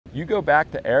You go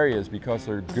back to areas because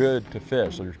they're good to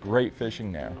fish. There's great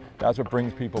fishing there. That's what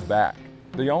brings people back.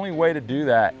 The only way to do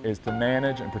that is to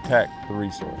manage and protect the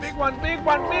resource. Big one, big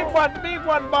one, big one, big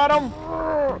one, bottom.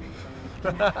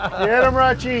 Get him,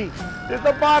 Ruchy. It's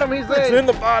the bottom, he's It's in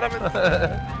the bottom.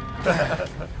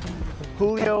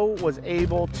 Julio was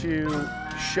able to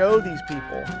show these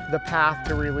people the path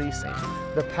to releasing,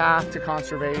 the path to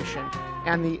conservation,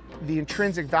 and the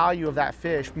intrinsic value of that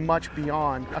fish much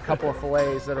beyond a couple of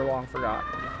fillets that are long forgotten.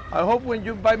 I hope when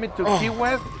you invite me to Key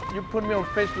West, you put me on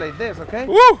fish like this, okay?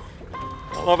 Woo!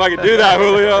 I don't know if I can do that,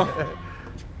 Julio.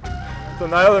 It's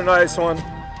another nice one.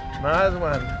 Nice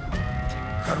one.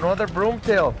 Another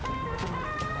broomtail.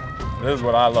 This is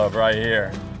what I love right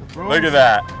here. Look at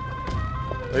that.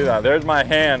 Look at that. There's my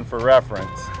hand for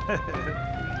reference.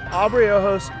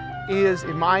 Abreojos is,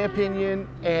 in my opinion,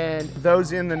 and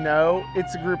those in the know,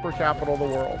 it's the grouper capital of the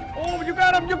world. Oh, you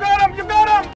got him, you got him, you got him!